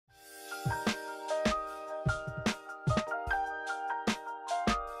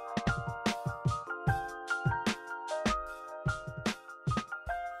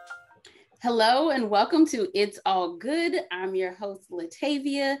Hello and welcome to It's All Good. I'm your host,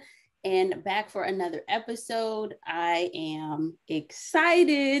 Latavia, and back for another episode. I am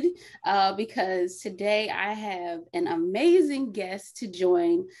excited because today I have an amazing guest to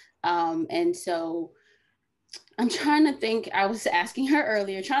join. And so I'm trying to think, I was asking her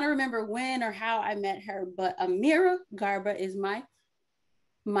earlier, trying to remember when or how I met her, but Aamira Garba is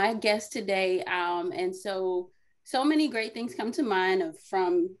my guest today. So many great things come to mind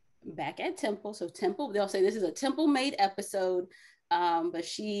from back at Temple. So Temple, they'll say this is a Temple made episode, but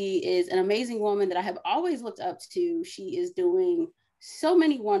she is an amazing woman that I have always looked up to. She is doing so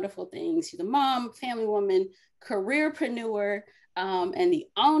many wonderful things. She's a mom, family woman, careerpreneur, and the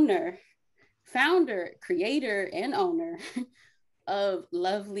founder, creator, and owner of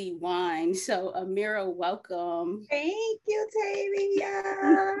LoveLee Wine. So Aamira, welcome. Thank you,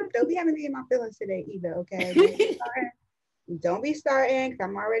 Tavia. Don't be having me in my feelings today either, okay? Don't be starting because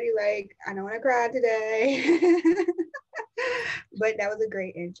I'm already like, I don't want to cry today. But that was a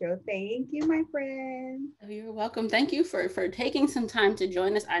great intro. Thank you, my friend. Oh, you're welcome. Thank you for taking some time to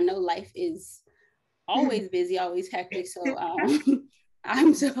join us. I know life is always busy, always hectic. So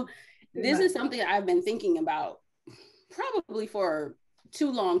this is something I've been thinking about probably for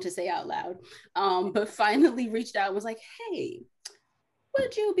too long to say out loud, but finally reached out and was like, hey,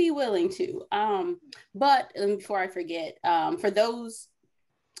 would you be willing to? But before I forget, for those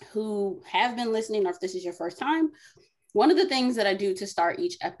who have been listening, or if this is your first time, one of the things that I do to start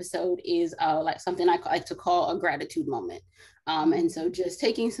each episode is like something I like to call a gratitude moment. And so just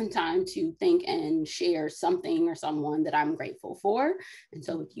taking some time to think and share something or someone that I'm grateful for. And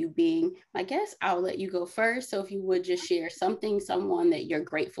so with you being my guest, I'll let you go first. So if you would just share someone that you're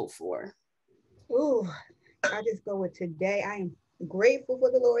grateful for. Ooh, I just go with today. I am grateful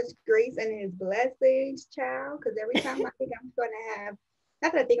for the Lord's grace and his blessings, child, because every time I think I'm going to have,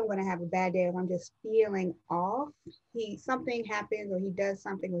 not that I think I'm going to have a bad day, if I'm just feeling off, something happens or he does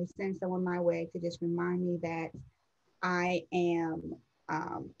something or he sends someone my way to just remind me that I am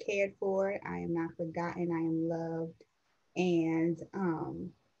cared for, I am not forgotten, I am loved, and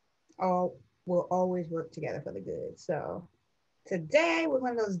all will always work together for the good. So today was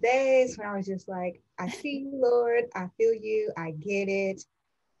one of those days when I was just like, I see you, Lord, I feel you, I get it,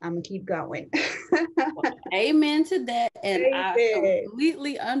 I'm gonna keep going. Well, amen to that. And amen. I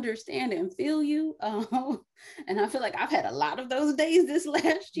completely understand and feel you. And I feel like I've had a lot of those days this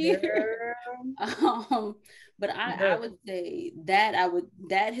last year. But I would say that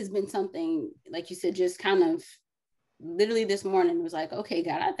has been something, like you said, just kind of literally this morning was like, okay,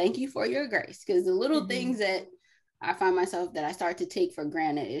 God, I thank you for your grace. Because the little things that I find myself that I start to take for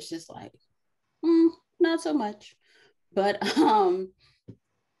granted, it's just like, not so much. But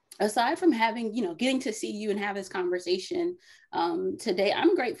aside from having, getting to see you and have this conversation today,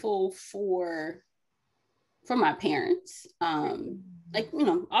 I'm grateful for my parents.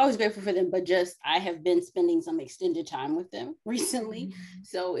 Always grateful for them, but just I have been spending some extended time with them recently.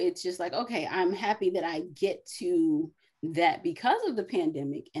 So it's just like, okay, I'm happy that I get to that because of the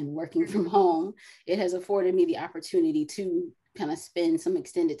pandemic and working from home. It has afforded me the opportunity to kind of spend some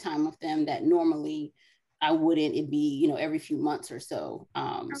extended time with them that normally I wouldn't. It'd be, every few months or so.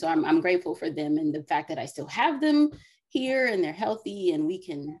 So I'm grateful for them and the fact that I still have them here and they're healthy and we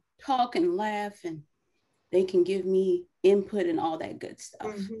can talk and laugh and they can give me input and all that good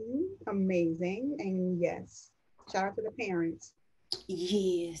stuff. Amazing. And yes, shout out to the parents.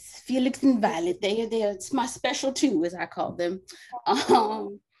 Yes, Felix and Violet. It's my special two, as I call them.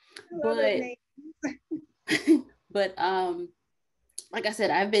 But like I said,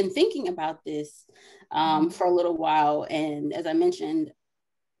 I've been thinking about this for a little while. And as I mentioned,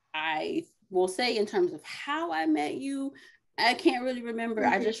 I will say in terms of how I met you, I can't really remember.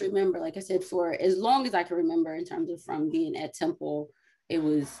 I just remember, like I said, for as long as I can remember in terms of from being at Temple, it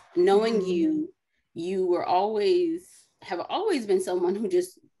was knowing you have always been someone who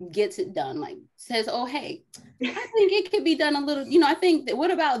just gets it done, like says, oh, hey, I think it could be done a little, I think that, what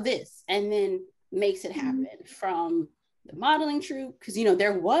about this? And then makes it happen from the modeling troupe. Cause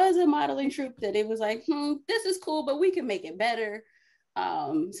there was a modeling troupe that it was like, this is cool, but we can make it better.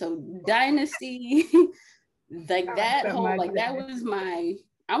 So Dynasty, like that whole, like that was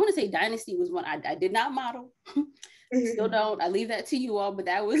I want to say Dynasty was one I did not model. Still don't. I leave that to you all, but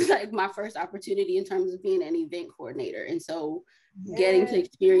that was like my first opportunity in terms of being an event coordinator. And so getting to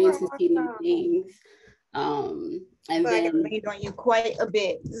experience and see new things. And then I made on you quite a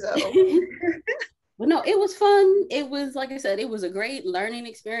bit. So but no, it was fun. It was, like I said, it was a great learning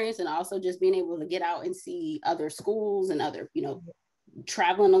experience, and also just being able to get out and see other schools and other,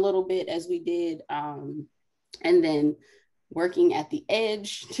 traveling a little bit as we did. And then working at the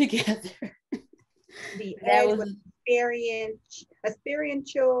edge together. The That Edge was, was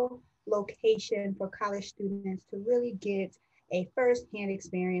experiential location for college students to really get a first-hand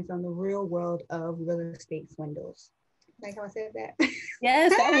experience on the real world of real estate swindles. Like how I said that?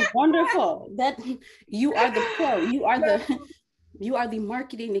 yes, that was wonderful. That you are the pro. You are the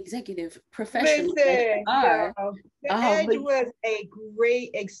marketing executive professional that you Listen, are. yo, the Edge But was a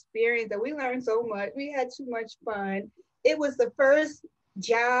great experience that we learned so much. We had too much fun. It was the first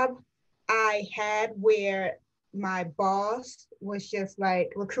job I had where my boss was just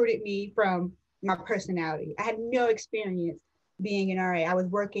like recruited me from my personality. I had no experience being an RA. I was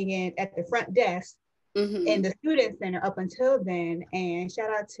working in at the front desk in the student center up until then. And shout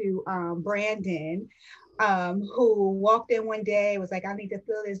out to Brandon, who walked in one day, was like, I need to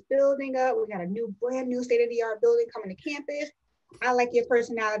fill this building up. We got a brand new state-of-the-art building coming to campus. I like your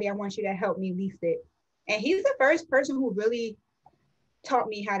personality. I want you to help me lease it. And he's the first person who really taught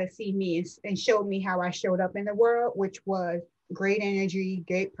me how to see me and showed me how I showed up in the world, which was great energy,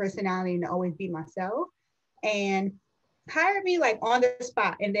 great personality, and to always be myself. And hired me like on the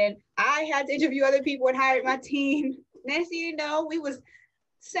spot. And then I had to interview other people and hired my team. Next thing you know, we was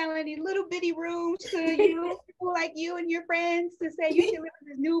selling these little bitty rooms to you, people like you and your friends, to say you should live in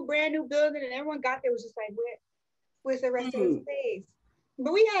this new, brand new building. And everyone got there was just like, where's the rest of the space?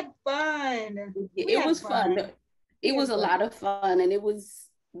 But we had fun. It was fun. It was a lot of fun. And it was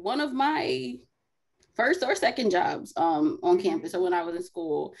one of my first or second jobs on campus or when I was in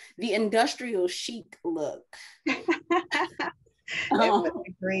school. The industrial chic look. It was a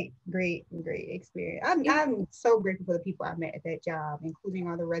great experience. I'm so grateful for the people I met at that job, including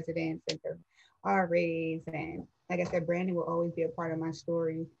all the residents and the RAs. And like I said, Brandon will always be a part of my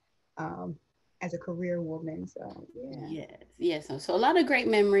story as a career woman. So yeah. Yes. So a lot of great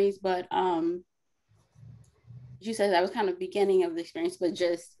memories, but you said that was kind of beginning of the experience, but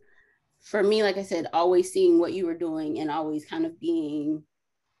just for me, like I said, always seeing what you were doing and always kind of being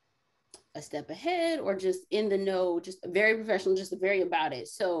a step ahead or just in the know, just very professional, just very about it.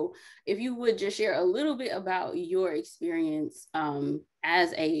 So if you would just share a little bit about your experience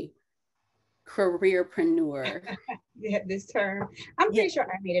as a careerpreneur. Yeah, this term. I'm pretty sure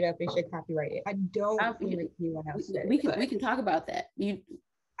I made it up and should copyright it. I don't feel like anyone else said we can talk about that.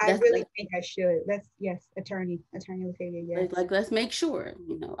 I really think I should. Attorney Latavia, yes. Let's make sure,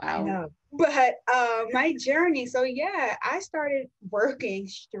 I know. But my journey, so yeah, I started working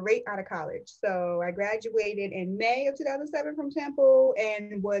straight out of college. So I graduated in May of 2007 from Temple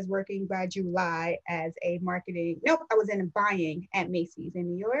and was working by July as I was in buying at Macy's in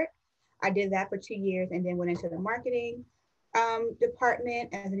New York. I did that for 2 years and then went into the marketing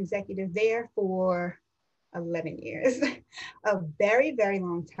department as an executive there for 11 years, a very, very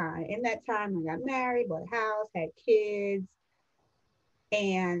long time. In that time, I got married, bought a house, had kids,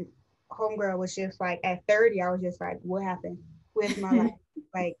 and homegirl was just like, at 30, I was just like, what happened with my life?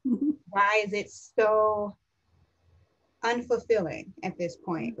 Like, why is it so unfulfilling at this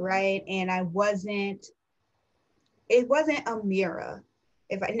point, right? And it wasn't Aamira.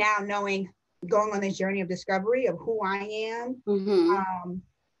 Now knowing, going on this journey of discovery of who I am,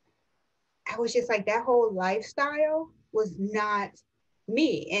 I was just like, that whole lifestyle was not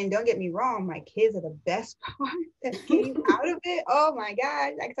me. And don't get me wrong, my kids are the best part that came out of it. Oh my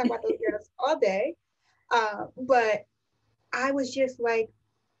God, I can talk about those girls all day. But I was just like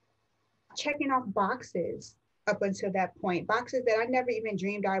checking off boxes up until that point, boxes that I never even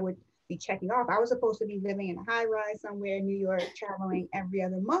dreamed I would be checking off. I was supposed to be living in a high rise somewhere in New York, traveling every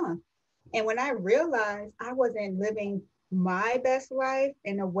other month. And when I realized I wasn't living my best life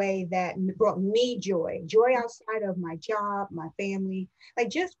in a way that brought me joy outside of my job, my family, like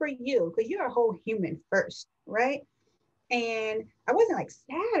just for you, because you're a whole human first, right? And I wasn't like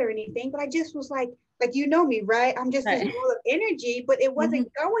sad or anything, but I just was like you know me, right? I'm just this ball of energy, but it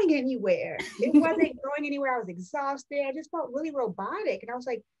wasn't going anywhere. It wasn't going anywhere. I was exhausted. I just felt really robotic. And I was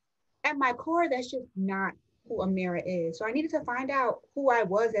like, at my core, that's just not who Aamira is. So I needed to find out who I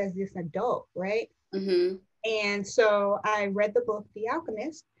was as this adult, right? And so I read the book, The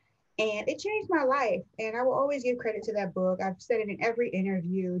Alchemist, and it changed my life. And I will always give credit to that book. I've said it in every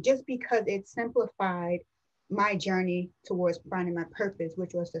interview just because it simplified my journey towards finding my purpose,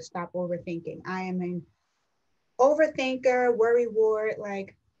 which was to stop overthinking. I am an overthinker, worry wart,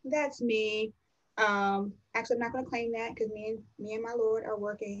 like that's me. Actually, I'm not going to claim that because me and my Lord are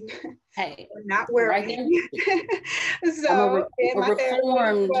working. Hey, we're not worrying. So,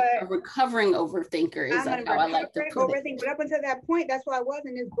 a recovering overthinker is like how I like to put it. But up until that point, that's what I was.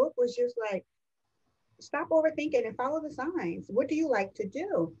 And this book was just like, stop overthinking and follow the signs. What do you like to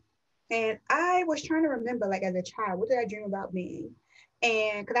do? And I was trying to remember, like as a child, what did I dream about being?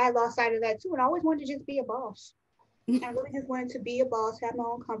 And because I lost sight of that too. And I always wanted to just be a boss. I really just wanted to be a boss, have my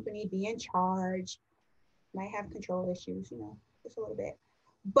own company, be in charge. Might have control issues, just a little bit.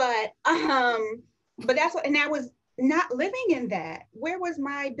 But that's what, and I was not living in that. Where was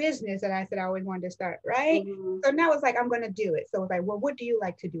my business that I said I always wanted to start, right? Mm-hmm. So now it's like, I'm going to do it. So it's like, well, what do you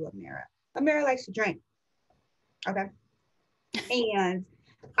like to do, Aamira? Aamira likes to drink. Okay. And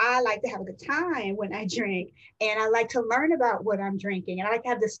I like to have a good time when I drink, and I like to learn about what I'm drinking, and I like to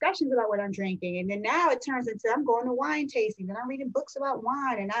have discussions about what I'm drinking. And then now it turns into I'm going to wine tastings and I'm reading books about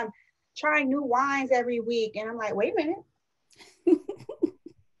wine and I'm trying new wines every week. And I'm like, wait a minute.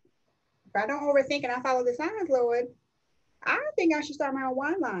 If I don't overthink and I follow the signs, Lord, I think I should start my own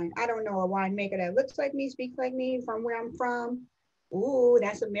wine line. I don't know a winemaker that looks like me, speaks like me from where I'm from. Ooh,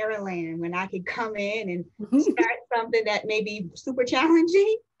 that's a Maryland when I could come in and start something that may be super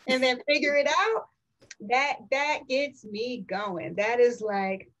challenging and then figure it out. That gets me going. That is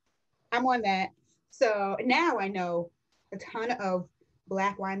like, I'm on that. So now I know a ton of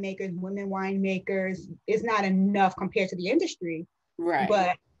Black winemakers, women winemakers is not enough compared to the industry. Right.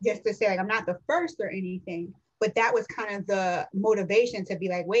 But just to say, like, I'm not the first or anything, but that was kind of the motivation to be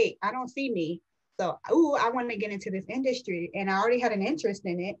like, wait, I don't see me. So, I want to get into this industry, and I already had an interest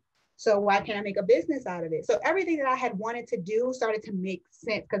in it. So why can't I make a business out of it? So everything that I had wanted to do started to make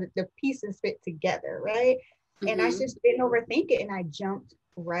sense because the pieces fit together, right? Mm-hmm. And I just didn't overthink it, and I jumped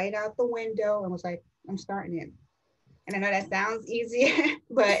right out the window and was like, I'm starting it. And I know that sounds easy,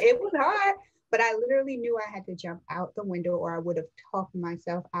 but it was hard. But I literally knew I had to jump out the window or I would have talked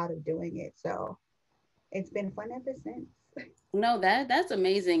myself out of doing it. So it's been fun ever since. No, that's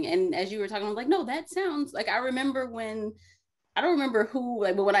amazing. And as you were talking, I was like, no, that sounds like I remember when I don't remember who,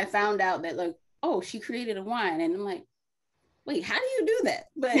 like, but when I found out that, like, oh, she created a wine, and I'm like, wait, how do you do that?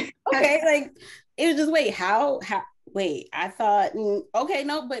 But okay, like, it was just, wait, wait, I thought, okay,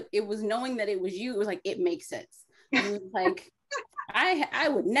 no, but it was knowing that it was you. It was like, it makes sense. It was like, I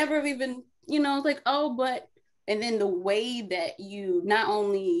would never have even, like, oh, but, and then the way that you not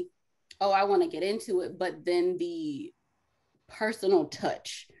only, oh, I want to get into it, but then the personal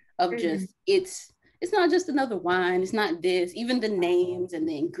touch of just, it's not just another wine. It's not this, even the names and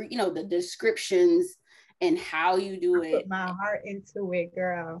the descriptions and how you do it. Put my heart into it,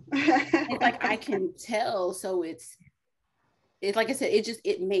 girl. It's like, I can tell. So it's like I said,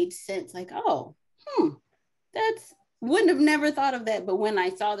 it made sense. Like, oh, that's, wouldn't have never thought of that. But when I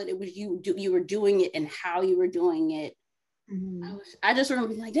saw that it was you were doing it and how you were doing it, I just remember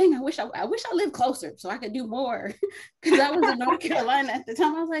being like, dang, I wish I lived closer so I could do more. Because I was in North Carolina at the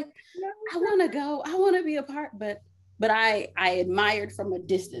time. I was like, I want to go. I want to be a part. But I admired from a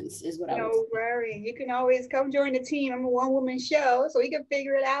distance is what I was. No worry. You can always come join the team. I'm a one-woman show, so we can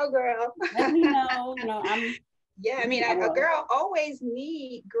figure it out, girl. Let me know. Yeah, I mean, a girl always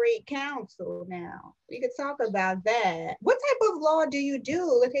need great counsel now. We could talk about that. What type of law do you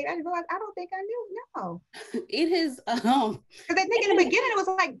do? I don't think I knew. No. It is, because I think in the beginning it was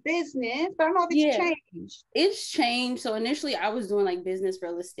like business, but I don't know if it's changed. It's changed. So initially I was doing like business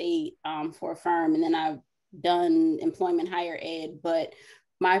real estate for a firm, and then I've done employment higher ed, but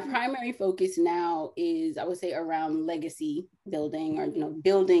my primary focus now is, I would say, around legacy building, or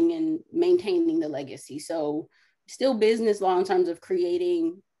building and maintaining the legacy. So still business law in terms of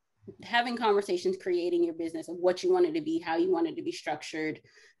having conversations, creating your business of what you want it to be, how you want it to be structured,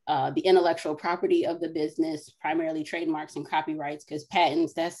 the intellectual property of the business, primarily trademarks and copyrights, because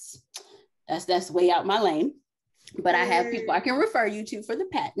patents, that's way out my lane. But I have people I can refer you to for the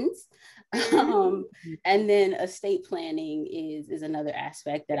patents. And then estate planning is another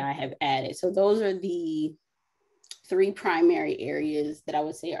aspect that I have added. So those are the 3 primary areas that I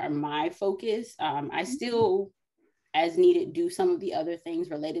would say are my focus. I still, as needed, do some of the other things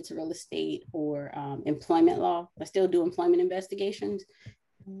related to real estate or employment law. I still do employment investigations.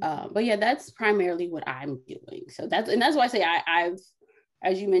 But yeah, that's primarily what I'm doing. So that's why I say I've,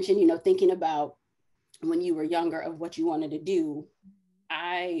 as you mentioned, thinking about when you were younger of what you wanted to do.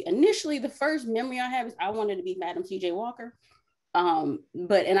 Initially, the first memory I have is I wanted to be Madam C.J. Walker. And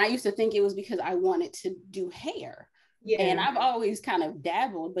I used to think it was because I wanted to do hair. Yeah. And I've always kind of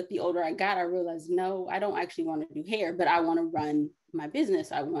dabbled, but the older I got, I realized, no, I don't actually want to do hair, but I want to run my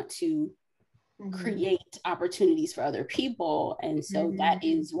business. I want to create opportunities for other people. And so that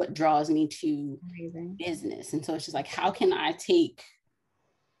is what draws me to business. And so it's just like, how can I take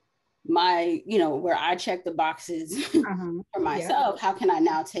my, where I check the boxes for myself, how can I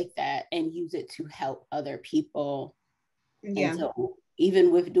now take that and use it to help other people? And so,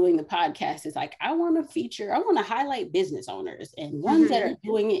 even with doing the podcast, it's like, I want to highlight business owners and ones that are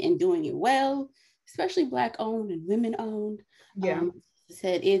doing it and doing it well, especially Black owned and women owned. Yeah. I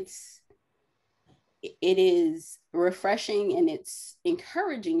said it is refreshing and it's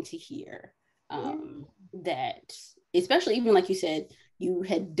encouraging to hear that, especially even like you said, you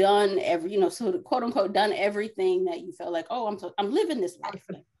had done so quote unquote done everything that you felt like, oh, I'm living this life.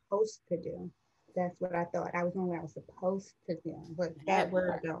 I was supposed to do. That's what I thought. I was doing what I was supposed to do, but that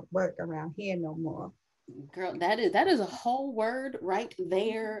word don't work around here no more. Girl, that is a whole word right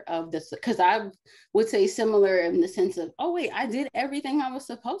there of this, because I would say similar in the sense of, oh wait, I did everything I was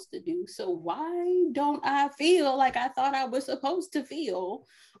supposed to do, so why don't I feel like I thought I was supposed to feel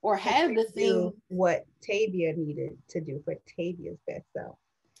or have the thing what Tavia needed to do for Tavia's best self.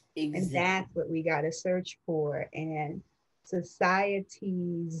 Exactly. And that's what we got to search for. And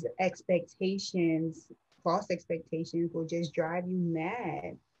society's expectations, false expectations, will just drive you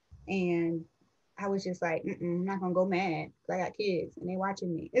mad. And I was just like, I'm not gonna go mad because I got kids and they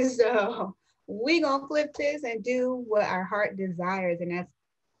watching me. So we gonna flip this and do what our heart desires. And that's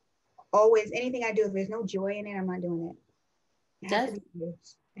always, anything I do, if there's no joy in it, I'm not doing it. It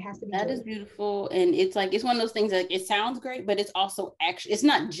has to be that is beautiful. And it's like, it's one of those things that it sounds great, but it's also actually, it's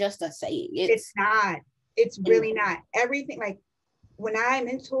not just a saying. It's not. It's really not. Everything, like when I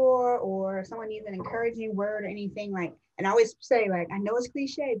mentor or someone needs an encouraging word or anything, like, and I always say, like, I know it's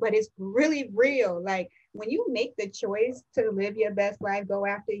cliche, but it's really real. Like when you make the choice to live your best life, go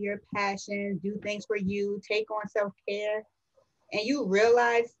after your passion, do things for you, take on self-care, and you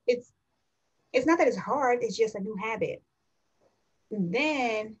realize it's not that it's hard, it's just a new habit.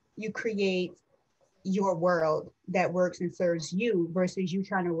 Then you create your world that works and serves you versus you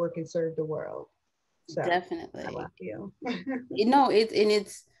trying to work and serve the world. So definitely. How I feel.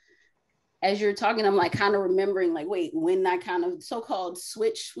 It's as you're talking, I'm like kind of remembering, like, wait, when that kind of so-called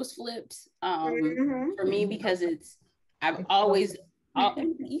switch was flipped for me, because I've always,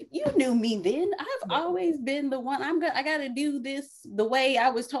 you knew me then. I've always been the one, I got to do this the way I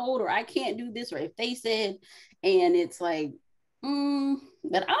was told, or I can't do this, or if they said, and it's like,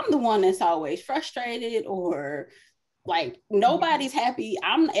 that I'm the one that's always frustrated, or like nobody's happy.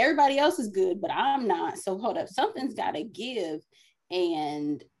 Everybody else is good, but I'm not. So hold up, something's got to give.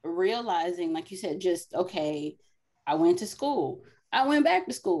 And realizing, like you said, just okay, I went to school, I went back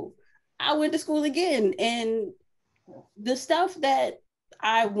to school, I went to school again, and the stuff that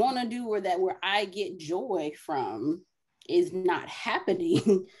I want to do, or that where I get joy from, is not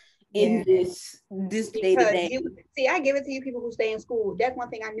happening in this day to day. See, I give it to you people who stay in school. That's one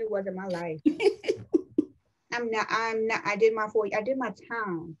thing I knew wasn't my life. I'm not, I did my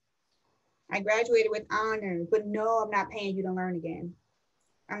time. I graduated with honors, but no, I'm not paying you to learn again.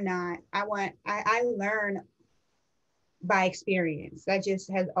 I'm not. I learn by experience. That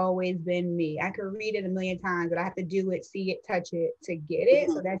just has always been me. I could read it a million times, but I have to do it, see it, touch it to get it.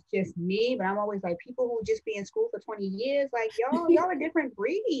 So that's just me. But I'm always like, people who just be in school for 20 years, like y'all a different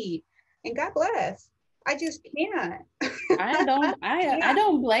breed. And God bless. I just can't. I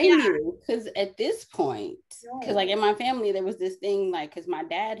don't blame you, because at this point, because like in my family, there was this thing, like, because my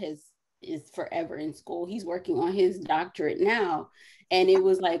dad is forever in school. He's working on his doctorate now. And it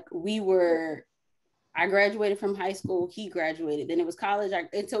was like, I graduated from high school, he graduated, then it was college.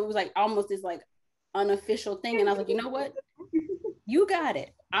 And so it was like almost this like unofficial thing. And I was like, you know what? You got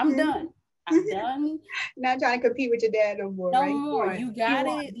it. I'm done. I'm done. Not trying to compete with your dad no more. No more. You got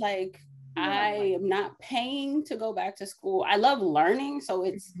it. Like, I am not paying to go back to school. I love learning. So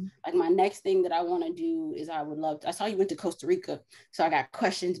it's like my next thing that I want to do is I saw you went to Costa Rica, so I got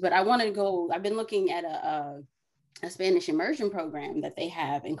questions, but I want to go. I've been looking at a Spanish immersion program that they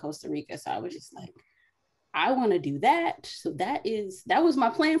have in Costa Rica. So I was just like, I want to do that. So that was my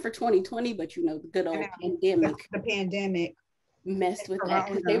plan for 2020, but the good old pandemic. The pandemic messed with that,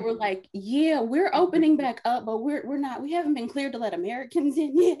 because they were like, yeah, we're opening back up, but we haven't been cleared to let Americans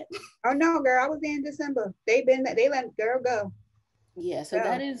in yet. Oh no, girl, I was there in December. They let girl go. Yeah, so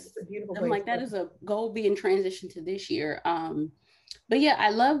that is a beautiful place. I'm like, that is a goal being transitioned to this year. But yeah,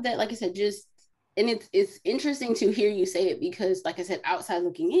 I love that, like I said, and it's interesting to hear you say it, because like I said, outside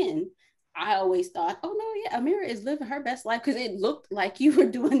looking in, I always thought, oh no, yeah, Aamira is living her best life, because it looked like you were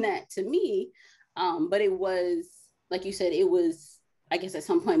doing that to me. But it was, like you said, it was, I guess at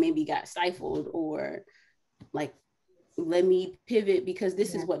some point maybe got stifled, or like, let me pivot, because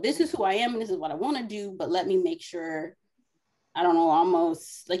this is who I am, and this is what I want to do, but let me make sure, I don't know,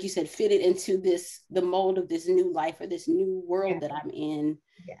 almost like you said, fit it into the mold of this new life, or this new world that I'm in.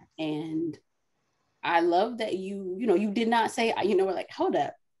 And I love that you did not say, we're like, hold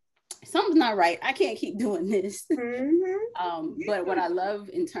up, something's not right. I can't keep doing this. Mm-hmm. But what I love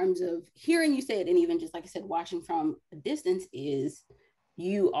in terms of hearing you say it, and even just like I said, watching from a distance, is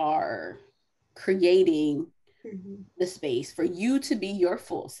you are creating Mm-hmm. the space for you to be your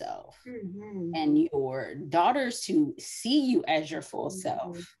full self Mm-hmm. and your daughters to see you as your full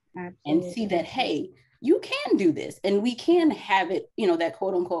self Absolutely. and see Absolutely. that, hey, you can do this and we can have it, that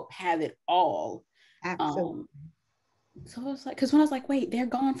quote unquote have it all. Absolutely. Um, so it's like, because when I was like, wait, they're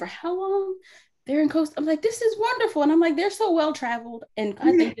gone for how long? They're in Coast. I'm like, this is wonderful. And I'm like, they're so well traveled. And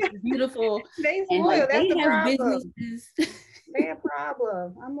I think it's beautiful. They And spoil. like, That's they the have problem. businesses. Their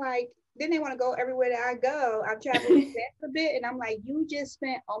problem. I'm like, then they want to go everywhere that I go. I've traveled a bit, and I'm like, you just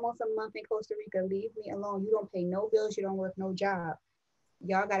spent almost a month in Costa Rica. Leave me alone. You don't pay no bills. You don't work no job.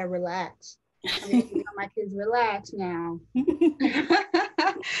 Y'all gotta relax. I mean, you know, my kids relax now.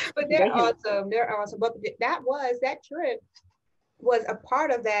 But they're They have, awesome. They're awesome. But that trip was a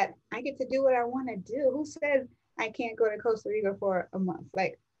part of that. I get to do what I want to do. Who says I can't go to Costa Rica for a month?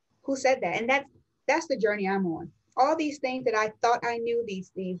 Like, who said that? And that's the journey I'm on. All these things that I thought I knew,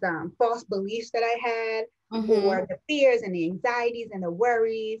 these false beliefs that I had, mm-hmm. or the fears and the anxieties and the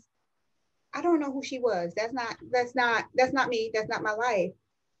worries. I don't know who she was. That's not me. That's not my life.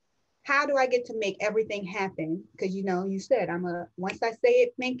 How do I get to make everything happen? Because you said once I say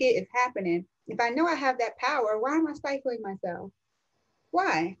it, make it, it's happening. If I know I have that power, why am I stifling myself?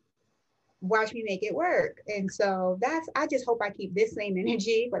 Why? Watch me make it work. And so I just hope I keep this same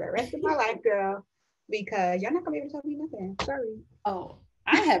energy for the rest of my life, girl, because you're not gonna be able to tell me nothing. Sorry. Oh,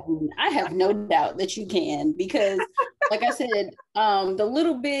 I have no doubt that you can, because like I said, the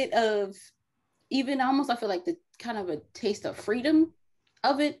little bit of, even almost, I feel like the kind of a taste of freedom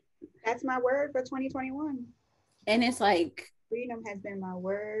of it. That's my word for 2021. And it's like, Freedom has been my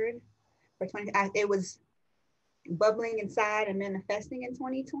word for 20. It was bubbling inside and manifesting in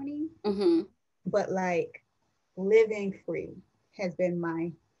 2020, mm-hmm. but like living free has been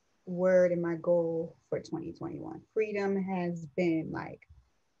my word and my goal for 2021. Freedom has been like,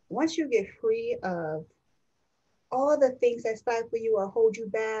 once you get free of all the things that stifle you or hold you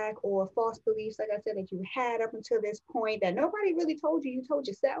back, or false beliefs, like I said, that you had up until this point that nobody really told you, you told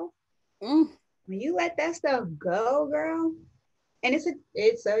yourself. When you let that stuff go, girl, and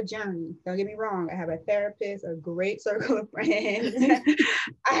it's a journey. Don't get me wrong. I have a therapist, a great circle of friends.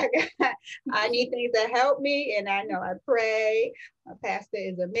 I I need things to help me, and I know I pray. My pastor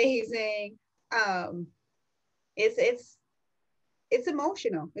is amazing. Um, it's it's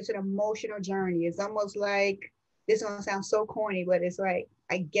emotional. It's an emotional journey. It's almost like, this is gonna sound so corny, but it's like,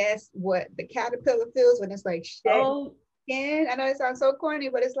 I guess what the caterpillar feels when it's like shedding Oh, skin. I know it sounds so corny,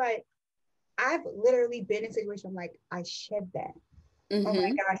 but it's like, I've literally been in a situation like, I shed that. Oh my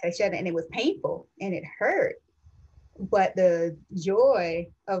mm-hmm. gosh, I shed it, and it was painful and it hurt. But the joy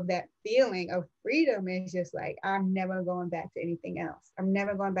of that feeling of freedom is just like, I'm never going back to anything else. I'm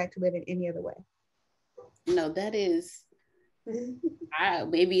never going back to living any other way. No, that is,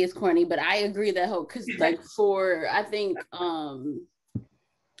 maybe it's corny, but I agree that whole, because like, for, I think, and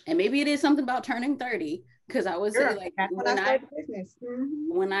maybe it is something about turning 30, because I would say, Girl, like, that's when I started business.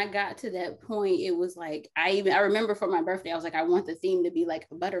 Mm-hmm. when I got to that point, it was like, I remember for my birthday, I was like, I want the theme to be like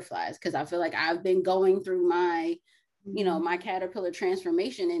butterflies, because I feel like I've been going through my, my caterpillar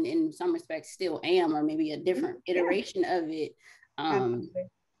transformation, and in some respects still am, or maybe a different iteration of it. Absolutely.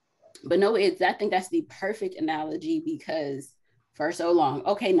 But no, I think that's the perfect analogy, because for so long,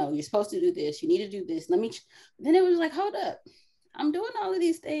 okay, no, you're supposed to do this, you need to do this. Then it was like, hold up, I'm doing all of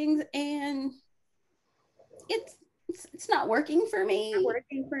these things, and it's it's not working for Not me.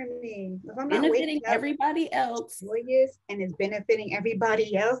 working for me. If I'm not waking Benefiting up everybody else. joyous and it's benefiting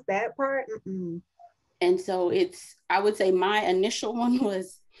everybody else, that part, And so I would say my initial one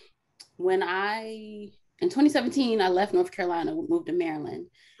was when in 2017, I left North Carolina, moved to Maryland.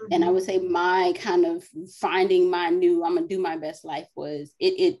 And I would say my kind of finding my new, I'm going to do my best life, was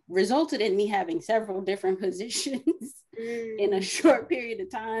it resulted in me having several different positions in a short period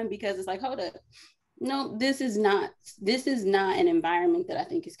of time, because it's like, hold up, no, this is not an environment that I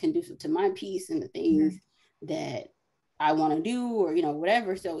think is conducive to my peace and the things that I want to do, or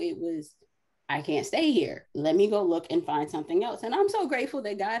whatever. So it was, I can't stay here. Let me go look and find something else. And I'm so grateful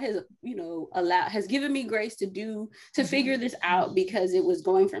that God has, has given me grace to figure this out, because it was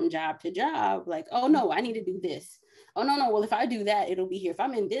going from job to job. Like, oh no, I need to do this. Oh no, well, if I do that, it'll be here. If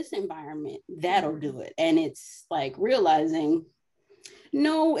I'm in this environment, that'll do it. And it's like realizing,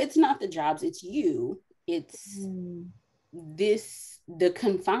 no, it's not the jobs, it's you. It's the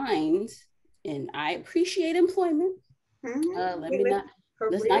confines, and I appreciate employment. Let me not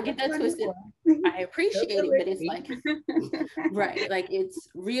let's not get that twisted. I appreciate it, but it's like, right, like it's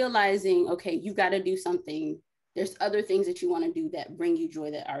realizing, okay, you got to do something. There's other things that you want to do that bring you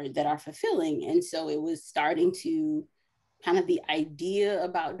joy, that are fulfilling. And so it was starting to kind of, the idea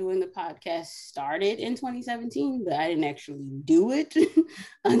about doing the podcast started in 2017, but I didn't actually do it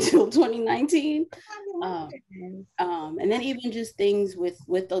until 2019. And then even just things with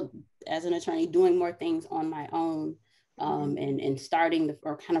the, as an attorney, doing more things on my own, and starting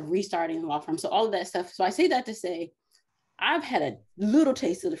or kind of restarting the law firm. So all of that stuff. So I say that to say, I've had a little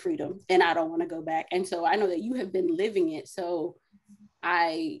taste of the freedom and I don't want to go back. And so I know that you have been living it. So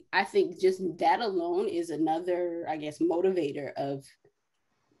I think just that alone is another, I guess, motivator of,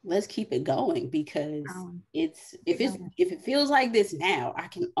 let's keep it going, because if it feels like this now, I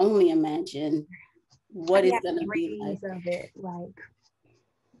can only imagine what it's gonna be like. Of it, like,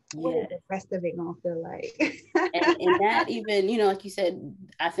 what is the rest of it gonna feel like? and that, even, like you said,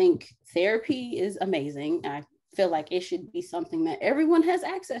 I think therapy is amazing. I feel like it should be something that everyone has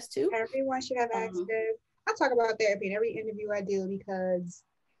access to. Everyone should have access. I talk about therapy in every interview I do, because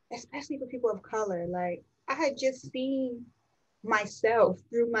especially for people of color, like, I had just seen myself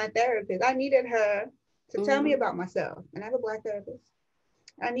through my therapist. I needed her to tell me about myself, and I have a Black therapist.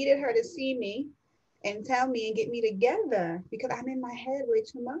 I needed her to see me and tell me and get me together, because I'm in my head way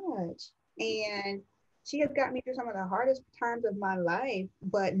too much. And she has got me through some of the hardest times of my life,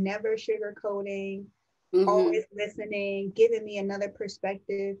 but never sugarcoating, always listening, giving me another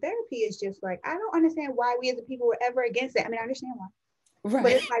perspective. Therapy is just like, I don't understand why we as a people were ever against it. I mean, I understand why. Right.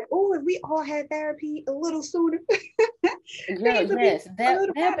 But it's like, oh, if we all had therapy a little sooner, yes,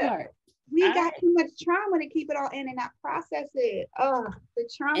 that part. We got too much trauma to keep it all in and not process it. Oh, the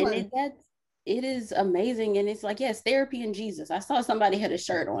trauma. And it is amazing. And it's like, yes, therapy and Jesus. I saw somebody had a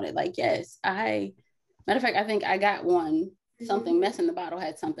shirt on it. Like, yes, matter of fact, I think I got one, something Mess in the Bottle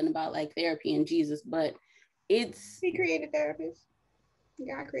had something about like therapy and Jesus, but he created therapists.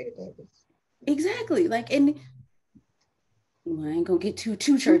 God created therapists. Exactly. Like, and I ain't gonna get too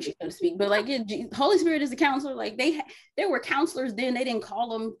churchy, so to speak, but like, Holy Spirit is a counselor. Like, there were counselors then, they didn't call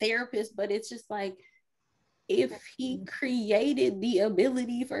them therapists, but it's just like, if he created the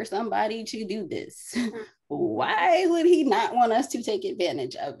ability for somebody to do this, why would he not want us to take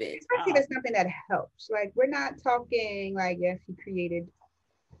advantage of it? Especially if it's something that helps. Like, we're not talking like, yes, he created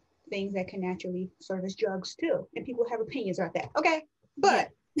things that can naturally serve as drugs too, and people have opinions about that. Okay, but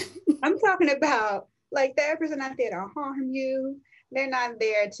I'm talking about, like, therapists are not there to harm you. They're not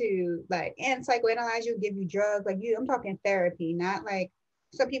there to like psychoanalyze you, give you drugs. Like, I'm talking therapy, not like,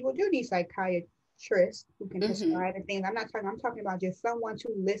 some people do need psychiatrists who can prescribe and things. I'm talking about just someone to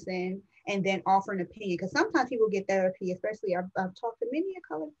listen and then offer an opinion. Because sometimes people get therapy, especially I've talked to many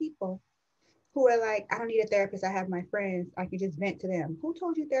colored people who are like, I don't need a therapist. I have my friends. I can just vent to them. Who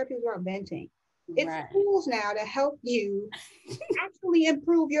told you therapy was about venting? It's tools now to help you actually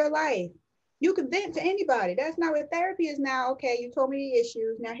improve your life. You can vent to anybody. That's not what therapy is now. Okay, you told me the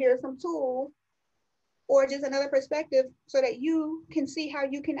issues. Now here are some tools, or just another perspective, so that you can see how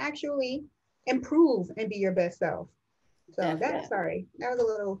you can actually improve and be your best self. So that was a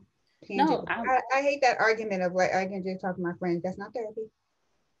little tangent. No, I hate that argument of like, I can just talk to my friends. That's not therapy.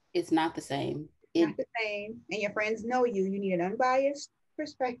 It's not the same. Not the same. And your friends know you. You need an unbiased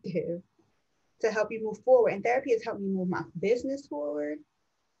perspective to help you move forward. And therapy has helped me move my business forward,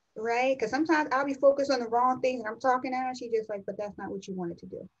 right? Because sometimes I'll be focused on the wrong things and I'm talking to her and she's just like, but that's not what you wanted to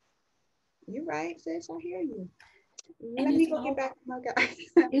do. You're right, sis. I hear you. Let me go get back to my guy.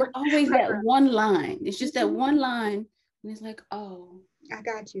 It's always that one line. It's just that one line. And it's like, oh, I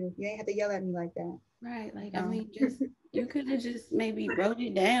got you. You ain't have to yell at me like that. Right. Like, I mean, just, you could have just maybe wrote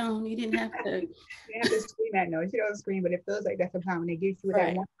it down. You didn't have to. You didn't have to scream at no. You don't scream, but it feels like that sometimes when they get you with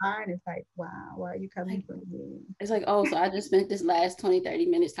that one line, it's like, wow, why are you coming from me? It's like, oh, so I just spent this last 20, 30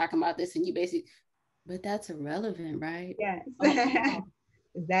 minutes talking about this, and you basically, but that's irrelevant, right? Yes. Oh.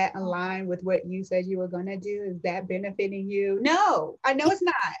 Is that aligned with what you said you were going to do? Is that benefiting you? No, I know it's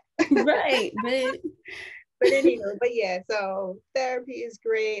not. Right. But anyway, yeah, so therapy is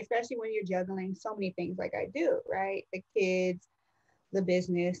great, especially when you're juggling so many things like I do, right? The kids, the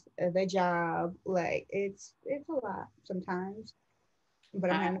business, the job, like it's a lot sometimes,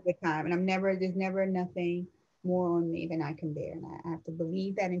 but I'm having a good time, and there's never nothing more on me than I can bear, and I have to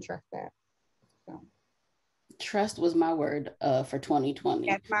believe that and trust that. So trust was my word for 2020.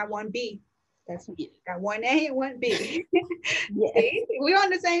 That's my 1B. That's got 1A and 1B. Yes. See, we're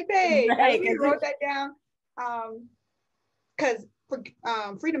on the same page. Right. We wrote that down. Because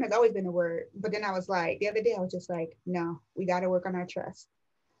freedom has always been a word, but then I was like, the other day I was just like, no, we got to work on our trust.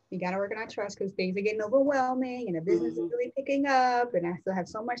 We got to work on our trust because things are getting overwhelming and the business is really picking up. And I still have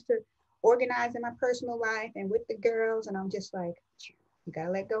so much to organize in my personal life and with the girls. And I'm just like, you got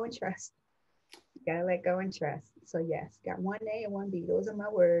to let go and trust. You got to let go and trust. So, yes, got one A and one B. Those are my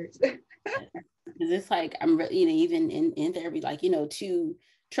words. Because it's like, I'm really, even in therapy, like, to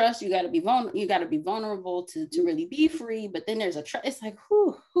trust, you got to be vulnerable. You got to be vulnerable to really be free. But then there's a trust. It's like,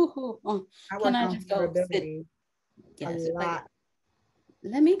 I can work I on just go sit? vulnerability a Yes, it's like, lot.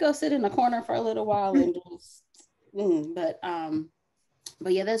 let me go sit in the corner for a little while and just.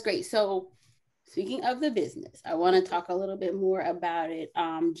 But yeah, that's great. So speaking of the business, I want to talk a little bit more about it.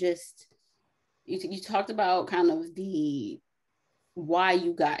 Just you talked about kind of the why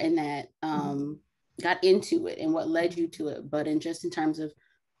you got in that got into it and what led you to it, but in terms of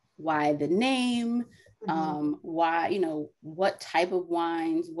why the name, why, what type of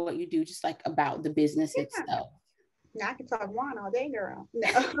wines, what you do, just like about the business itself. Now I can talk wine all day, girl.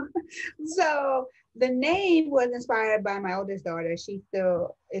 No. So the name was inspired by my oldest daughter. She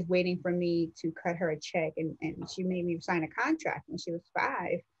still is waiting for me to cut her a check, and she made me sign a contract when she was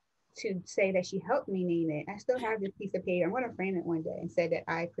 5 to say that she helped me name it. I still have this piece of paper. I'm going to frame it one day and say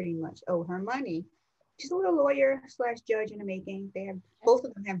that I pretty much owe her money. She's a little lawyer slash judge in the making. They have, both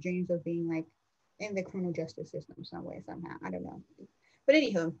of them have dreams of being like in the criminal justice system some way, somehow. I don't know. But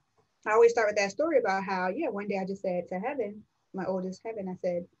anywho, I always start with that story about how, yeah, one day I just said to Heaven, my oldest Heaven, I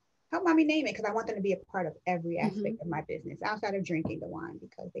said, help mommy name it because I want them to be a part of every aspect of my business outside of drinking the wine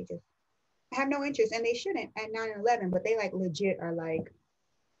because they just have no interest and they shouldn't at 9 and 11, but they like legit are like,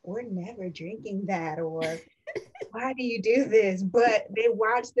 we're never drinking that, or why do you do this? But they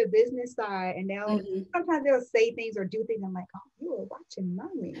watch the business side and sometimes they'll say things or do things. I'm like, oh, you were watching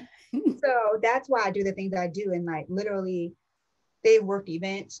mommy. So that's why I do the things I do. And like literally, they've worked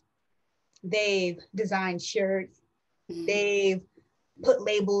events, they've designed shirts, they've put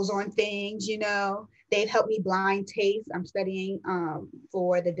labels on things, they've helped me blind taste. I'm studying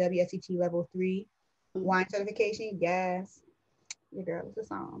for the WSET level 3 wine certification. Yes. Your girl is a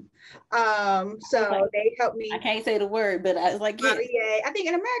song. So like, they helped me. I can't say the word, but I was like, yeah. I think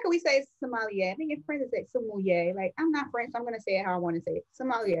in America we say sommelier. I think in French it's sommelier. Like I'm not French, so I'm gonna say it how I want to say it.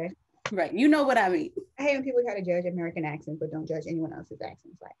 Sommelier. Right. You know what I mean. I hate when people try to judge American accents, but don't judge anyone else's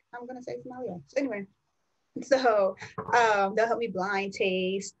accents. Like I'm gonna say sommelier. So anyway, so they'll help me blind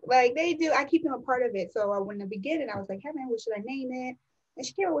taste. Like they do. I keep them a part of it. So when in the beginning I was like, hey man, what should I name it? And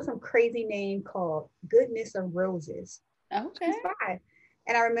she came up with some crazy name called Goodness of Roses. Okay. She's 5.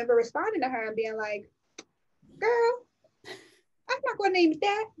 And I remember responding to her and being like, girl, I'm not going to name it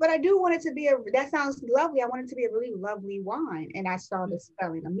that, but I do want it to be that sounds lovely. I want it to be a really lovely wine. And I saw the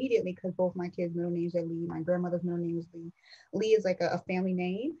spelling immediately because both my kids' middle names are Lee. My grandmother's middle name is Lee. Lee is like a family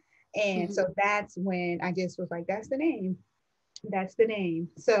name. And so that's when I just was like, that's the name. That's the name.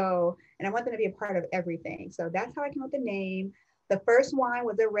 So, and I want them to be a part of everything. So that's how I came up with the name. The first wine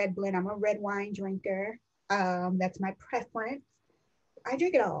was a red blend. I'm a red wine drinker. That's my preference. I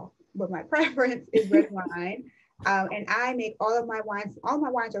drink it all, but my preference is red wine. And I make all of my wines. All my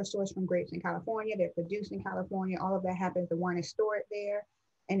wines are sourced from grapes in California. They're produced in California. All of that happens. The wine is stored there,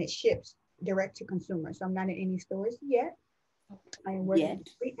 and it ships direct to consumer. So I'm not in any stores yet. I am working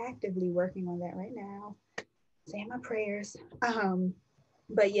very actively working on that right now. Saying my prayers.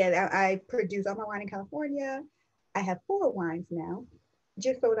 But yeah, I produce all my wine in California. I have 4 wines now.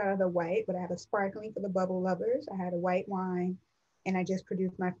 Just sold out of the white, but I have a sparkling for the bubble lovers. I had a white wine. And I just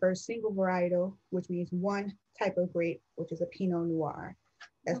produced my first single varietal, which means one type of grape, which is a Pinot Noir.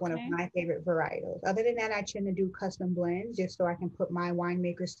 That's one of my favorite varietals. Other than that, I tend to do custom blends just so I can put my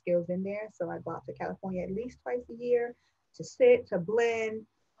winemaker skills in there. So I bought to California at least twice a year to sit, to blend,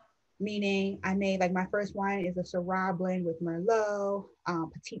 meaning I made like my first wine is a Syrah blend with Merlot,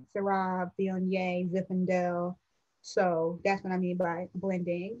 Petite Syrah, Viognier, Zinfandel. So that's what I mean by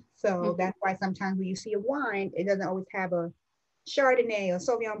blending. So that's why sometimes when you see a wine, it doesn't always have a Chardonnay or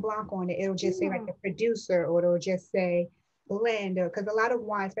Sauvignon Blanc on it. It'll just say like the producer, or it'll just say blend, because a lot of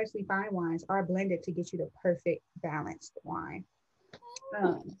wines, especially fine wines, are blended to get you the perfect balanced wine.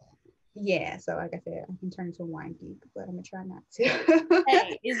 Yeah, so like I said, I can turn into a wine geek, but I'm gonna try not to.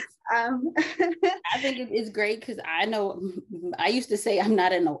 Hey, I think it's great because I know I used to say I'm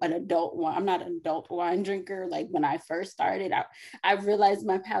not an adult wine. I'm not an adult wine drinker. Like when I first started, I realized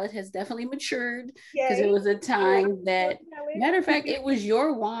my palate has definitely matured because it was a time that, matter of fact, it was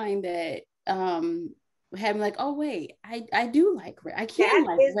your wine that had me like, oh wait, I do like red. I can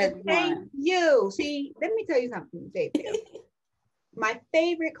like red wine. You see, let me tell you something, David. My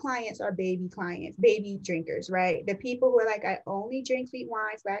favorite clients are baby clients, baby drinkers, right? The people who are like, I only drink sweet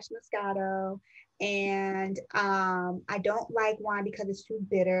wine / Moscato, And I don't like wine because it's too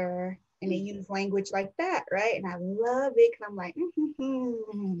bitter, and they use language like that, right? And I love it because I'm like,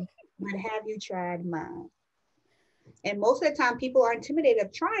 but have you tried mine? And most of the time, people are intimidated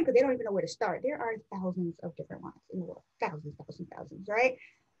of trying because they don't even know where to start. There are thousands of different wines in the world, thousands, right?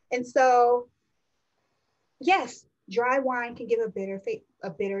 And so, yes, dry wine can give a bitter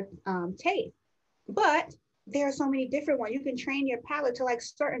taste, but there are so many different ones. You can train your palate to like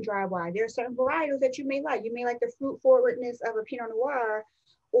certain dry wine. There are certain varietals that you may like. You may like the fruit forwardness of a Pinot Noir,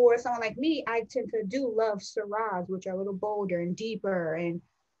 or someone like me, I tend to do love Syrahs, which are a little bolder and deeper and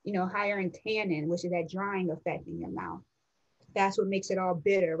higher in tannin, which is that drying effect in your mouth. That's what makes it all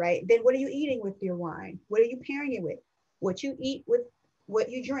bitter, right? Then what are you eating with your wine? What are you pairing it with? What you eat with what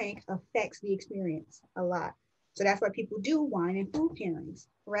you drink affects the experience a lot. So that's why people do wine and food pairings,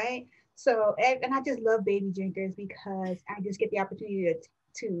 right? So, and I just love baby drinkers because I just get the opportunity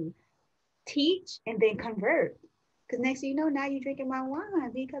to teach and then convert. Because next thing you know, now you're drinking my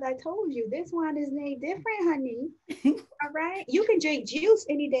wine because I told you this wine is made different, honey. All right. You can drink juice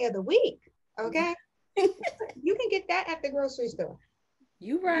any day of the week. Okay. You can get that at the grocery store.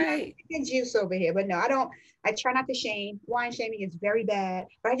 You We're not right. drinking juice over here, but no, I don't. I try not to shame. Wine shaming is very bad,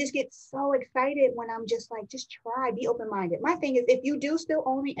 but I just get so excited when I'm just like, just try, be open minded. My thing is, if you do still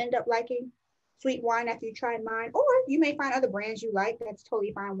only end up liking sweet wine after you try mine, or you may find other brands you like, that's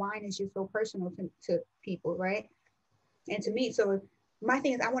totally fine. Wine is just so personal to people, right? And to me, so my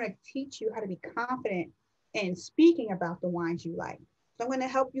thing is, I want to teach you how to be confident in speaking about the wines you like. So I'm going to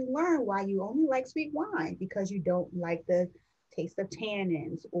help you learn why you only like sweet wine because you don't like the taste of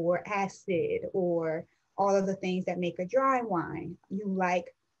tannins or acid or all of the things that make a dry wine. You like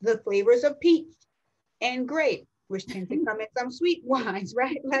the flavors of peach and grape, which tend to come in some sweet wines,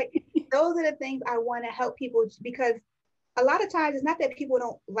 right? Like those are the things I want to help people because a lot of times it's not that people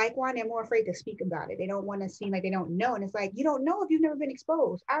don't like wine, they're more afraid to speak about it. They don't want to seem like they don't know. And it's like, you don't know if you've never been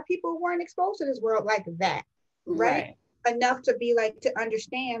exposed. Our people weren't exposed to this world like that, right? Right. Enough to be like to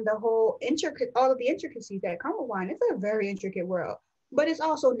understand the whole all of the intricacies that come with wine. It's a very intricate world, but it's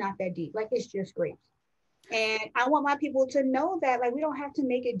also not that deep. Like it's just grapes. And I want my people to know that like we don't have to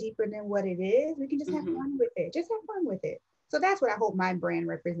make it deeper than what it is. We can just have fun with it. Just have fun with it. So that's what I hope my brand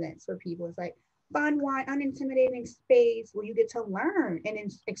represents for people. It's like fun, wine, unintimidating space where you get to learn and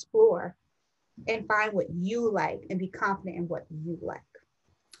explore and find what you like and be confident in what you like.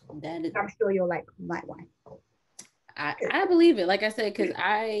 That is, I'm sure you'll like my wine. I believe it. Like I said, because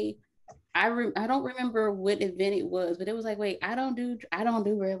I don't remember what event it was, but it was like, wait, I don't do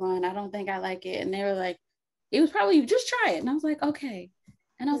red wine. I don't think I like it. And they were like, it was probably just try it. And I was like, okay.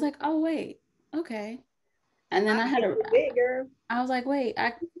 And I was like, oh wait, okay. And then I was like, wait,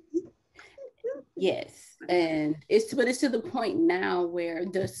 yes. And it's to the point now where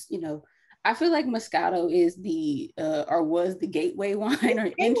this, I feel like Moscato is or was the gateway wine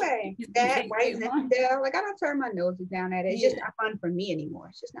or Anyway, that white gateway wine. Zinfandel, like I don't turn my noses down at it. It's Yeah. just not fun for me anymore.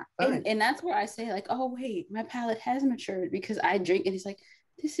 It's just not fun. And that's where I say like, oh wait, my palate has matured because I drink and it's like,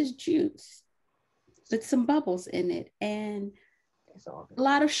 this is juice with some bubbles in it and That's all. a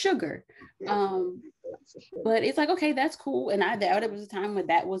lot of sugar. Um, but it's like, okay, that's cool. And there was a time when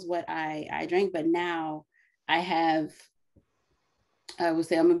that was what I drank, but now I have, I would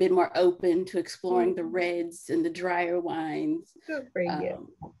say I'm a bit more open to exploring the reds and the drier wines. Good for you.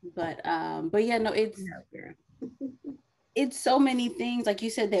 But yeah, no, it's so many things, like you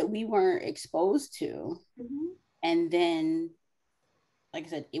said, that we weren't exposed to. And then, like I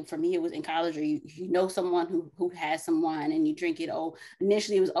said, for me, it was in college, or you know someone who has some wine and you drink it. Oh,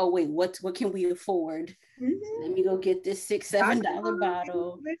 initially it was, oh wait, what can we afford? Let me go get this $6-7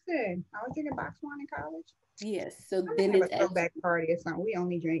 bottle. Listen, I was drinking box wine in college. Yes, so I'm then gonna it's have a throwback party or something. We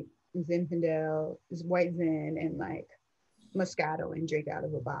only drink Zinfandel, white Zin, and like Moscato and drink out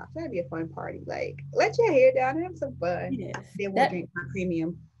of a box. That'd be a fun party. Like, let your hair down and have some fun. yes, Then we'll drink my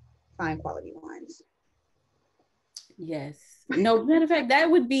premium, fine quality wines. yes. No, matter of fact, that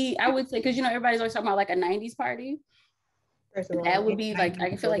would be, I would say, because everybody's always talking about like a '90s party. First of all, That would be like,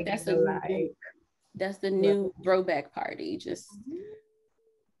 I feel like that's the new throwback party. Just,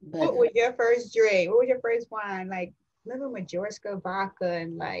 but what was your first drink? What was your first wine? Like, remember Majorska vodka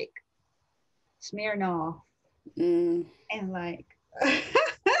and like Smirnoff and like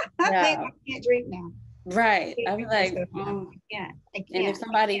I can't drink now. Right. I'll be like, I can't. And if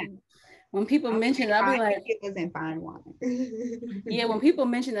when people mention it, I'll be like, it wasn't fine wine. Yeah, when people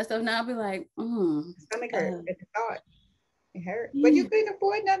mention that stuff now, I'll be like, stomach hurt at the thought. It hurt. But you couldn't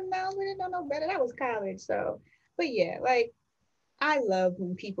afford nothing else. We didn't know no better. That was college. So, but yeah, like I love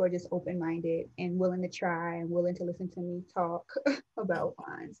when people are just open minded and willing to try and willing to listen to me talk about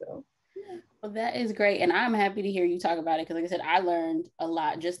wine. So Well, that is great. And I'm happy to hear you talk about it. Cause like I said, I learned a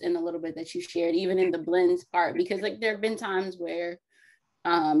lot just in a little bit that you shared, even in the blends part, because like there have been times where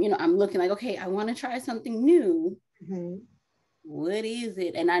I'm looking like, okay, I want to try something new. Mm-hmm. What is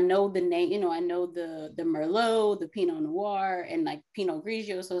it? And I know the name, I know the Merlot, the Pinot Noir, and like Pinot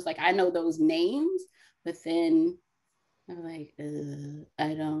Grigio. So it's like I know those names, but then I'm like,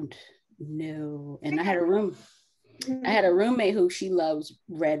 I don't know. And I had a roommate who she loves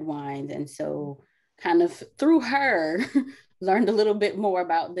red wines, and so kind of through her learned a little bit more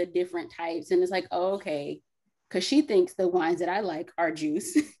about the different types. And it's like, oh, okay, because she thinks the wines that I like are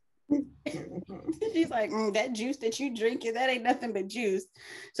juice. She's like, that juice that you drinking, that ain't nothing but juice.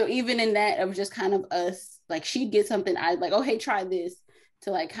 So even in that of just kind of us, like she'd get something I like, oh hey, try this,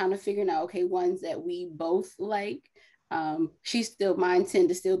 to like kind of figuring out, okay, ones that we both like. She still, mine tend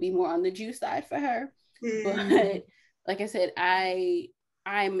to still be more on the juice side for her. But like I said,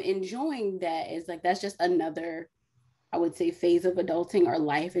 I'm enjoying that. It's like that's just another, I would say, phase of adulting or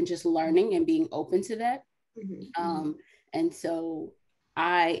life, and just learning and being open to that. And so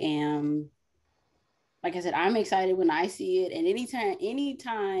I am, like I said, I'm excited when I see it. And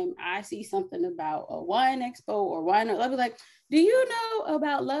anytime I see something about a wine expo or wine, I'll be like, do you know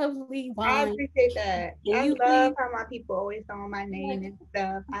about LoveLee Wine? I appreciate that. I love how my people always know my name and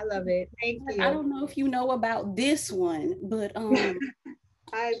stuff. I love it. Thank you. I don't know if you know about this one, but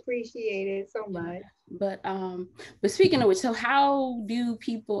I appreciate it so much. But speaking of which, so how do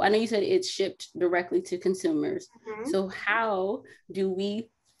people, I know you said it's shipped directly to consumers. So how do we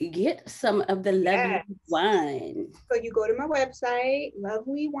get some of the LoveLee wine? So you go to my website,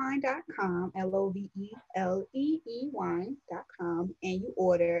 loveleewine.com, LOVELEE wine.com, and you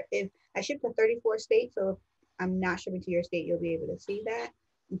order. If I ship to 34 states, so if I'm not shipping to your state, you'll be able to see that.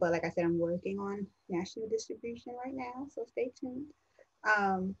 But like I said, I'm working on national distribution right now, so stay tuned.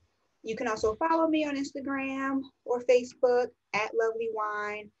 You can also follow me on Instagram or Facebook at LoveLee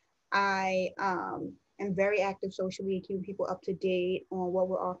Wine. I am very active socially, keeping people up to date on what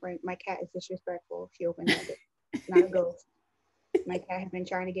we're offering. My cat is disrespectful. She opened that door. It's not a ghost. My cat has been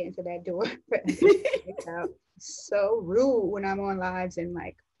trying to get into that door. So rude when I'm on lives and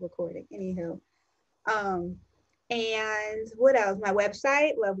like recording. Anywho. And what else? My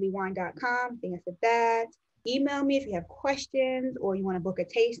website, loveleewine.com. I think I said that. Email me if you have questions or you want to book a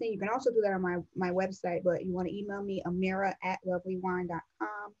tasting. You can also do that on my website, but you want to email me, Aamira at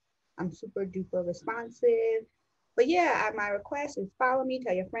loveleewine.com. I'm super duper responsive. But yeah, my request is follow me,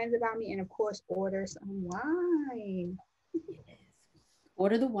 tell your friends about me, and of course, order some wine. Yes.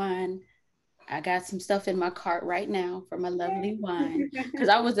 Order the wine. I got some stuff in my cart right now for my LoveLee Wine, because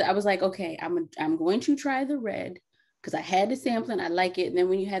I was like, okay, I'm going to try the red, because I had the sample and I like it. And then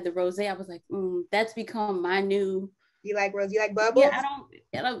when you had the rosé, I was like, that's become my new. You like rose? You like bubbles? Yeah,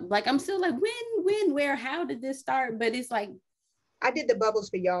 I don't like. I'm still like, when, where, how did this start? But it's like, I did the bubbles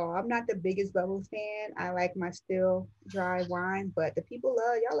for y'all. I'm not the biggest bubbles fan. I like my still dry wine, but the people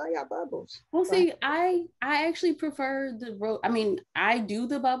love y'all bubbles. Well, see, I actually prefer I mean, I do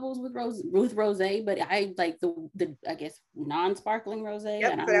the bubbles with rosé, but I like the I guess non-sparkling rosé.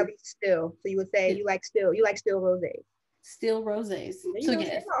 Yep, so that'll be still. So you would say you like still rosé. Still rosés. So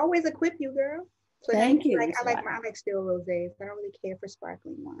yes, I always equip you, girl. So thank you. Like, I like still rosés. I don't really care for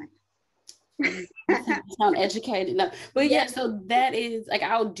sparkling wine. Sound educated. No, but yeah, so that is like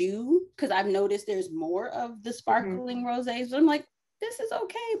I'll do, because I've noticed there's more of the sparkling rosés. But I'm like, this is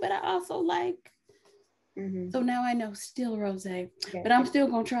okay, but I also like. So now I know still rosé, but I'm still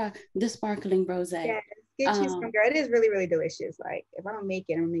gonna try the sparkling rosé. Yes, get you some, girl. It is really, really delicious. Like if I don't make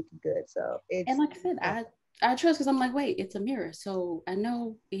it, I'm gonna make it good. So it's, and like I said, I trust, because I'm like, wait, it's Aamira, so I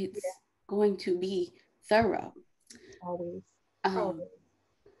know it's going to be thorough. Always.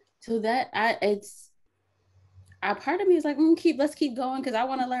 So that part of me is like, let's keep going, because I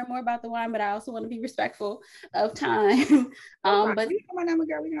want to learn more about the wine, but I also want to be respectful of time. But you come on, I'm a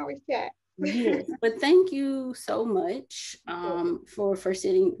girl. We can always chat. Yes, but thank you so much for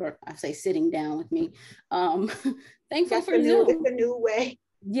sitting, or I say sitting down with me. Thankful for Zoom. It's a new way.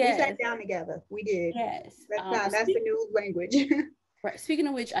 Yes. We sat down together. We did. Yes. That's the new language. Right. Speaking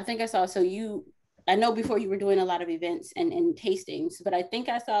of which, I think I saw, I know before you were doing a lot of events and tastings, but I think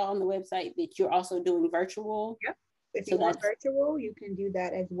I saw on the website that you're also doing virtual. Yep. If you want virtual, you can do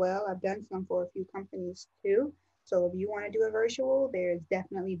that as well. I've done some for a few companies too. So if you want to do a virtual, there's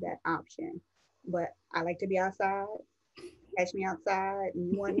definitely that option. But I like to be outside. Catch me outside.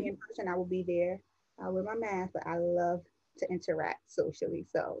 And you want me in person, I will be there. I'll wear my mask, but I love to interact socially.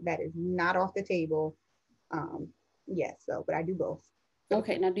 So that is not off the table. Yes, but I do both.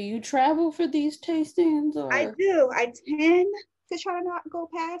 Okay, now do you travel for these tastings? Or? I do. I tend to try to not go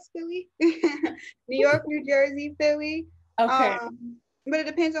past Philly. New York, New Jersey, Philly. Okay. But it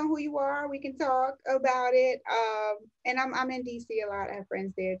depends on who you are. We can talk about it. And I'm in DC a lot. I have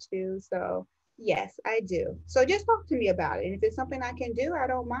friends there too. So yes, I do. So just talk to me about it. And if it's something I can do, I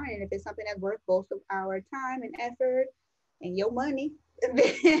don't mind. And if it's something that's worth both of our time and effort and your money, then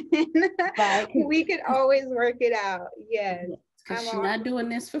Right. we could always work it out. Yes. Because she's not doing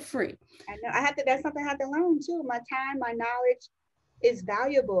this for free. I know. That's something I have to learn too. My time, my knowledge is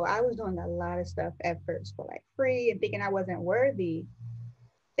valuable. I was doing a lot of stuff at first for like free and thinking I wasn't worthy.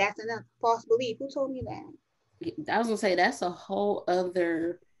 That's enough false belief. Who told me that? I was gonna say that's a whole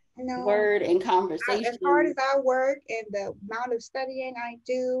other No. word and conversation. As hard as I work and the amount of studying I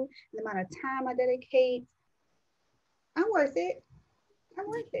do, the amount of time I dedicate, I'm worth it. I'm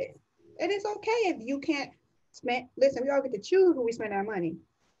worth it. It is okay if you can't spend. Listen, we all get to choose who we spend our money,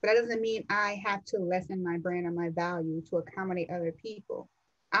 but that doesn't mean I have to lessen my brand or my value to accommodate other people.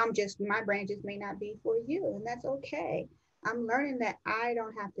 My brand just may not be for you, and that's okay. I'm learning that I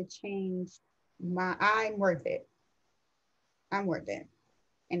don't have to change I'm worth it. I'm worth it.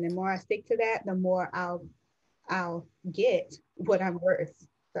 And the more I stick to that, the more I'll get what I'm worth.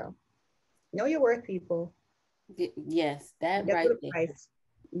 So know your worth, people. Yes, that Double right the there. price.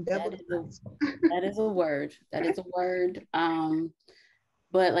 Double the price. That is a word. That is a word.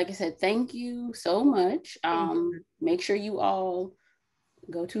 But like I said, thank you so much. Make sure you all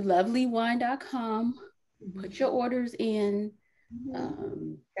go to loveleewine.com, put your orders in.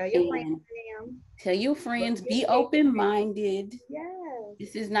 Tell your friends. Tell your friends, be open-minded. Yes.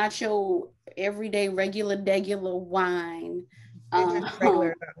 This is not your everyday regular wine. It's not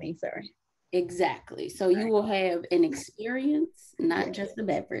regular about me, sorry. Exactly. So you will have an experience, not just a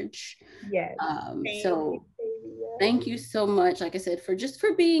beverage. Yes. So thank you so much, like I said, for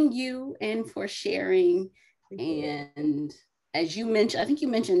being you and for sharing. And as you mentioned, I think you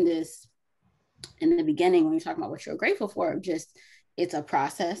mentioned this in the beginning when you're talking about what you're grateful for, just it's a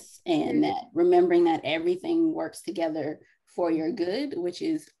process, and that remembering that everything works together for your good, which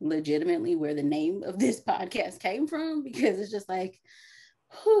is legitimately where the name of this podcast came from, because it's just like,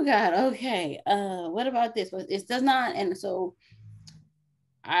 oh God, okay, what about this? But it does not. And so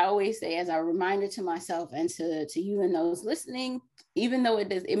I always say, as a reminder to myself and to you and those listening, even though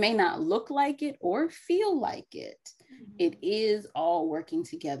it may not look like it or feel like it, it is all working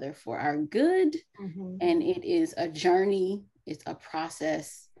together for our good. And it is a journey, it's a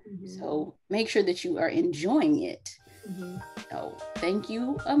process. So make sure that you are enjoying it. So thank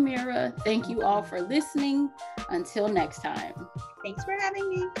you, Aamira. Thank you all for listening. Until next time. Thanks for having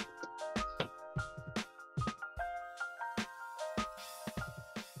me.